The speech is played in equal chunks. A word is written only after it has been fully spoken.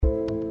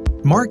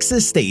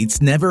Marxist states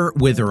never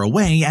wither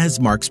away as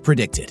Marx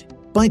predicted,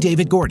 by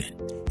David Gordon,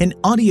 an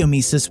audio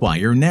Mises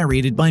wire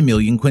narrated by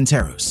Millian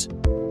Quinteros.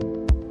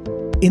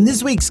 In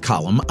this week's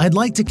column, I'd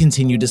like to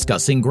continue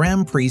discussing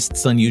Graham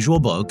Priest's unusual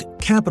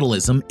book,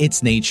 Capitalism,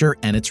 Its Nature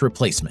and Its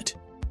Replacement.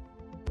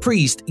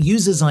 Priest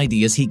uses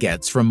ideas he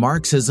gets from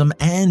Marxism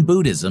and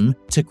Buddhism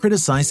to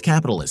criticize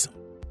capitalism.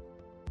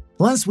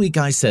 Last week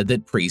I said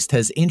that Priest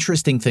has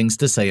interesting things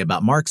to say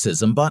about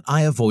Marxism, but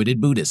I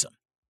avoided Buddhism.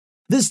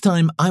 This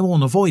time, I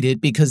won't avoid it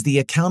because the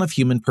account of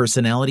human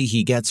personality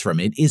he gets from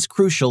it is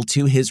crucial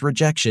to his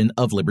rejection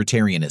of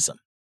libertarianism.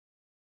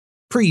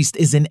 Priest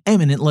is an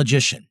eminent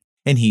logician,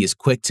 and he is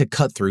quick to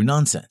cut through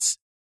nonsense.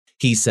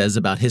 He says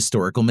about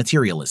historical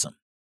materialism.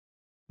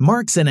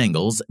 Marx and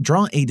Engels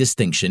draw a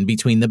distinction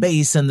between the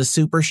base and the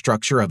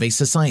superstructure of a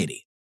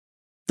society.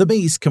 The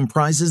base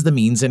comprises the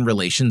means and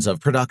relations of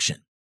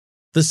production.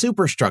 The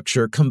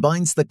superstructure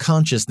combines the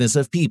consciousness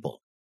of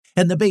people,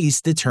 and the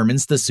base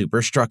determines the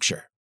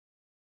superstructure.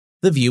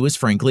 The view is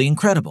frankly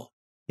incredible.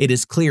 It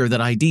is clear that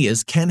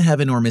ideas can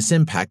have enormous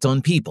impact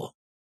on people.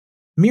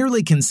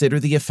 Merely consider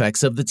the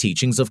effects of the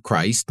teachings of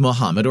Christ,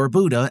 Muhammad, or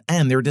Buddha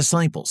and their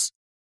disciples.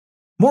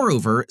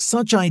 Moreover,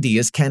 such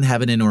ideas can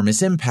have an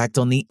enormous impact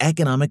on the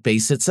economic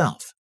base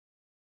itself.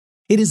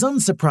 It is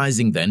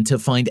unsurprising then to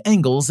find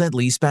Engels at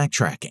least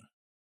backtracking.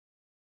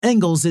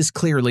 Engels is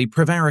clearly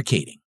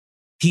prevaricating.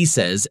 He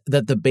says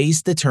that the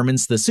base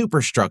determines the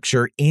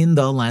superstructure in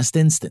the last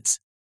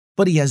instance.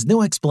 But he has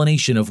no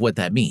explanation of what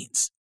that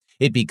means.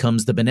 It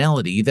becomes the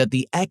banality that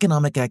the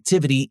economic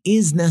activity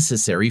is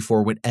necessary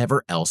for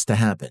whatever else to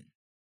happen.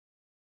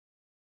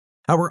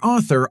 Our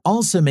author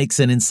also makes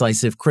an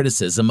incisive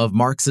criticism of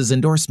Marx's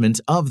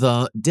endorsement of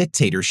the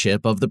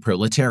dictatorship of the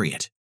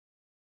proletariat.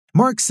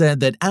 Marx said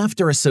that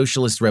after a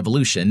socialist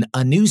revolution,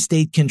 a new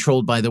state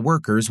controlled by the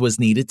workers was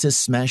needed to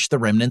smash the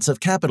remnants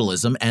of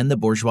capitalism and the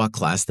bourgeois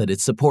class that it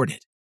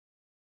supported.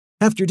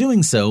 After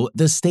doing so,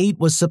 the state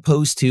was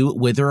supposed to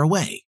wither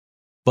away.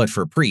 But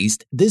for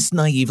Priest, this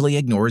naively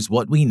ignores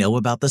what we know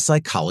about the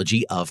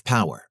psychology of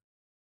power.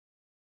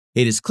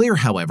 It is clear,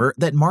 however,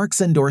 that Marx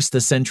endorsed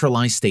the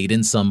centralized state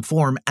in some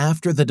form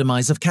after the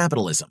demise of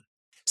capitalism,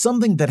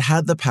 something that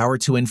had the power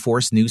to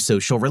enforce new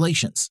social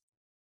relations.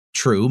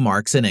 True,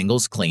 Marx and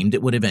Engels claimed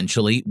it would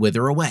eventually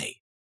wither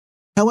away.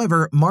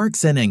 However,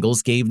 Marx and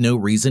Engels gave no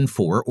reason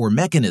for or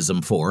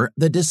mechanism for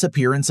the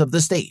disappearance of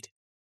the state.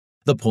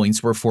 The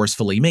points were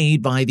forcefully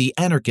made by the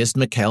anarchist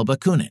Mikhail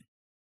Bakunin,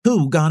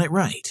 who got it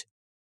right.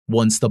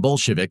 Once the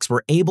Bolsheviks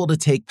were able to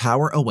take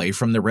power away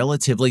from the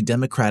relatively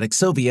democratic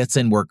Soviets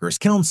and workers'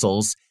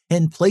 councils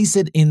and place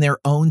it in their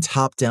own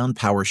top-down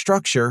power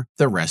structure,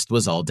 the rest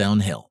was all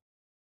downhill.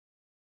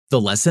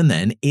 The lesson,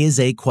 then, is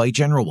a quite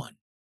general one.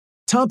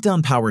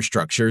 Top-down power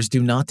structures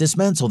do not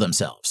dismantle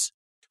themselves.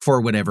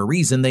 For whatever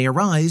reason they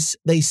arise,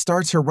 they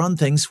start to run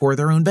things for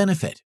their own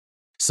benefit.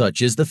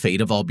 Such is the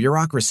fate of all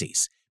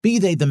bureaucracies, be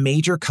they the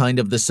major kind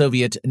of the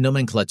Soviet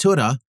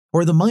nomenklatura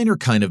or the minor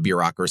kind of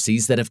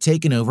bureaucracies that have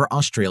taken over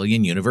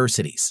Australian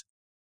universities.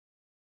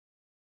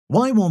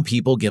 Why won't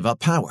people give up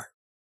power?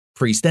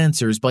 Priest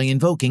answers by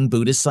invoking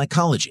Buddhist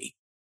psychology.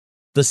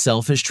 The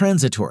self is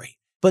transitory,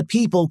 but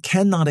people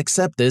cannot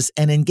accept this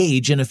and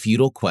engage in a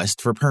futile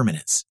quest for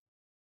permanence.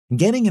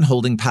 Getting and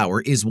holding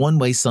power is one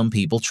way some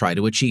people try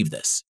to achieve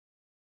this.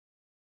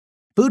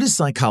 Buddhist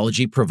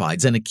psychology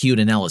provides an acute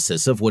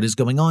analysis of what is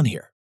going on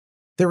here.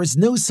 There is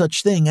no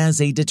such thing as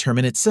a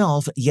determinate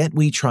self, yet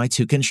we try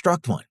to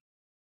construct one.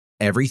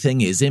 Everything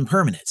is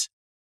impermanent.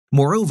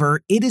 Moreover,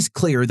 it is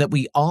clear that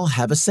we all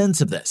have a sense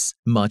of this,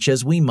 much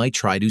as we might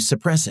try to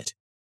suppress it.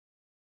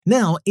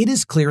 Now, it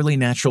is clearly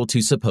natural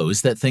to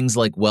suppose that things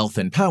like wealth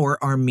and power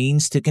are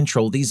means to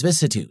control these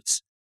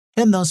vicissitudes,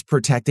 and thus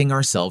protecting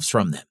ourselves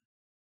from them.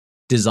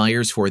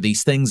 Desires for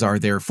these things are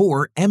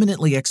therefore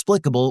eminently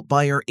explicable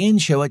by our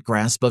inchoate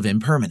grasp of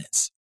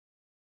impermanence.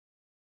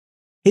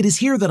 It is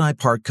here that I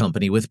part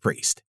company with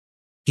Priest.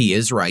 He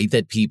is right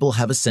that people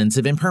have a sense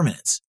of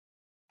impermanence.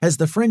 As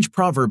the French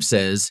proverb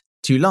says,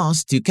 tu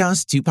lances, tu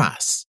casses, tu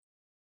passes.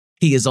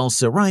 He is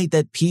also right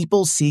that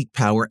people seek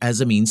power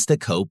as a means to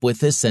cope with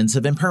this sense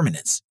of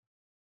impermanence.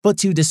 But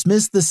to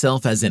dismiss the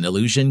self as an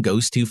illusion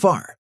goes too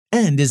far,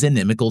 and is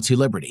inimical to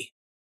liberty.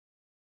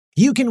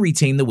 You can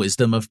retain the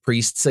wisdom of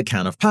Priest's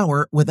account of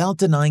power without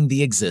denying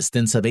the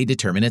existence of a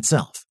determinate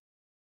self.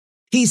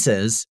 He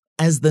says,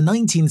 as the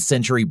 19th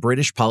century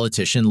British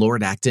politician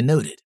Lord Acton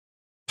noted,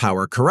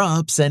 power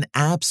corrupts and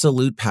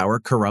absolute power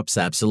corrupts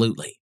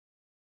absolutely.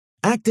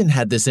 Acton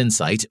had this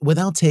insight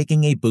without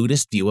taking a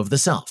Buddhist view of the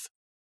self.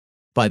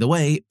 By the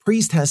way,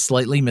 Priest has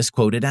slightly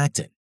misquoted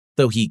Acton,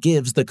 though he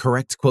gives the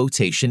correct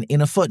quotation in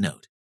a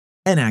footnote,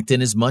 and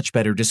Acton is much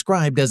better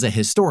described as a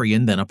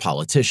historian than a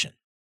politician.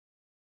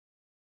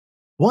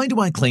 Why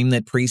do I claim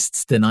that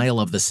Priest's denial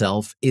of the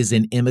self is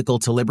inimical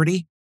to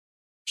liberty?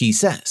 He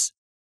says,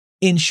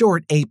 in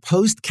short, a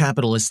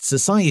post-capitalist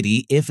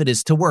society, if it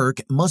is to work,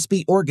 must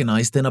be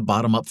organized in a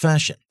bottom-up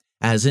fashion,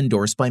 as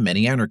endorsed by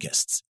many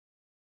anarchists.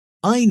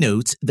 I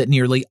note that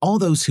nearly all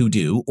those who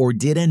do or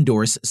did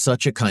endorse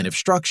such a kind of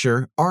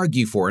structure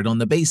argue for it on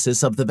the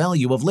basis of the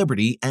value of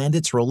liberty and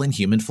its role in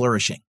human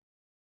flourishing.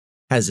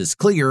 As is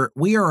clear,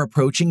 we are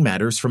approaching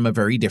matters from a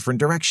very different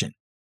direction.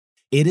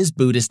 It is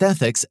Buddhist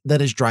ethics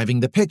that is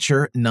driving the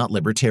picture, not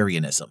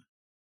libertarianism.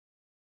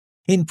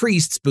 In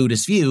Priest's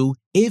Buddhist view,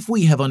 if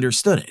we have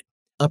understood it,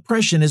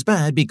 oppression is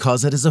bad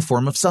because it is a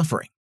form of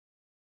suffering.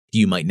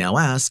 You might now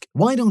ask,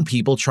 why don't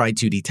people try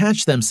to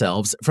detach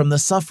themselves from the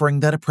suffering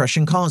that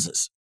oppression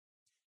causes?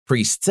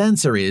 Priest's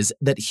answer is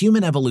that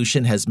human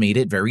evolution has made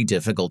it very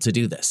difficult to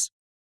do this.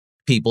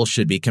 People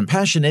should be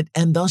compassionate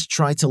and thus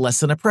try to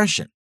lessen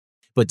oppression,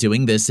 but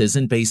doing this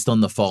isn't based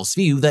on the false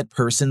view that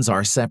persons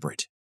are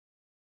separate.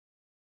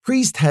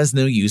 Priest has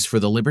no use for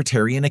the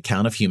libertarian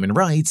account of human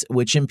rights,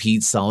 which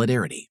impedes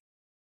solidarity.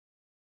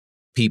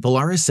 People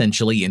are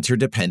essentially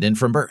interdependent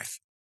from birth.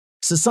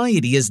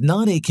 Society is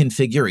not a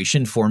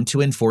configuration formed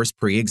to enforce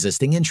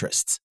pre-existing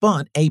interests,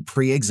 but a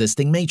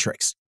pre-existing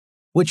matrix,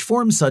 which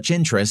forms such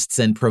interests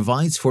and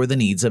provides for the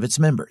needs of its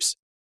members.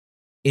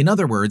 In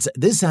other words,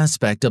 this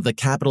aspect of the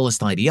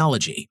capitalist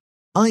ideology,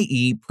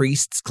 i.e.,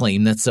 Priest's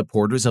claim that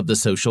supporters of the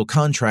social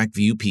contract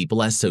view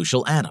people as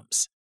social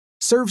atoms,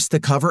 serves to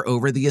cover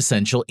over the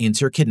essential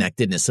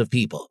interconnectedness of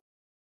people.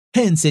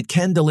 Hence, it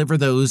can deliver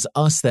those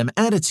us-them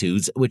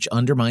attitudes which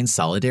undermine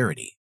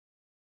solidarity.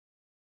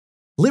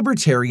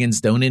 Libertarians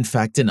don't in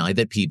fact deny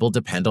that people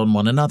depend on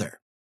one another.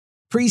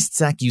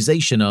 Priest's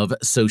accusation of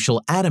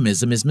social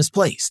atomism is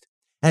misplaced,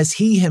 as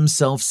he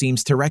himself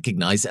seems to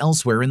recognize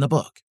elsewhere in the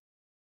book.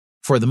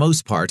 For the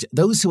most part,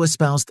 those who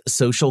espoused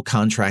social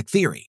contract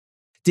theory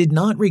did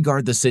not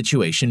regard the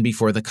situation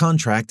before the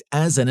contract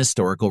as an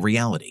historical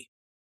reality.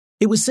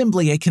 It was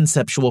simply a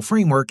conceptual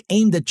framework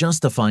aimed at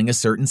justifying a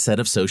certain set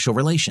of social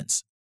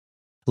relations.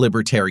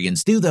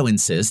 Libertarians do, though,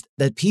 insist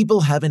that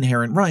people have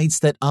inherent rights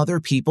that other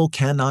people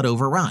cannot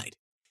override,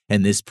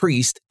 and this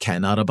Priest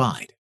cannot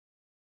abide.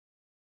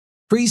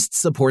 Priest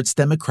supports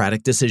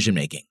democratic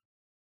decision-making.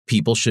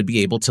 People should be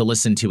able to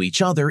listen to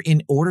each other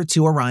in order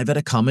to arrive at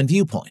a common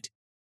viewpoint,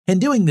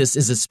 and doing this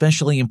is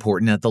especially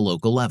important at the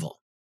local level.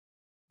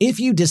 If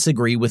you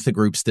disagree with the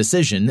group's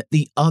decision,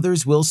 the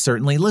others will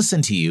certainly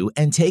listen to you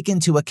and take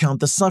into account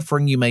the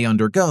suffering you may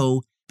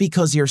undergo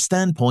because your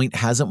standpoint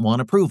hasn't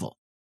won approval.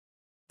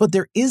 But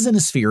there isn't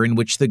a sphere in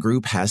which the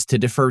group has to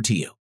defer to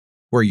you,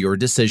 where your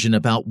decision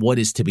about what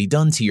is to be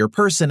done to your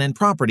person and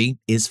property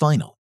is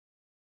final.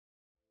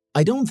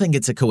 I don't think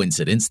it's a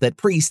coincidence that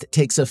Priest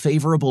takes a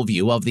favorable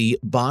view of the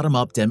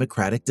bottom-up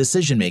democratic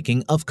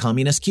decision-making of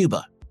Communist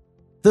Cuba,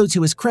 though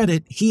to his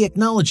credit, he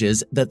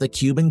acknowledges that the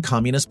Cuban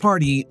Communist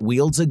Party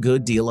wields a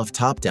good deal of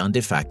top-down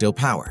de facto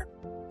power.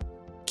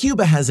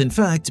 Cuba has in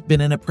fact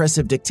been an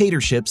oppressive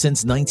dictatorship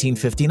since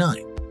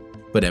 1959.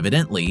 But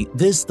evidently,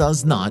 this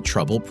does not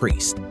trouble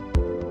Priest.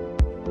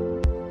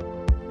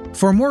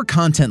 For more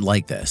content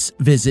like this,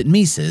 visit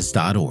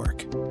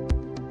Mises.org.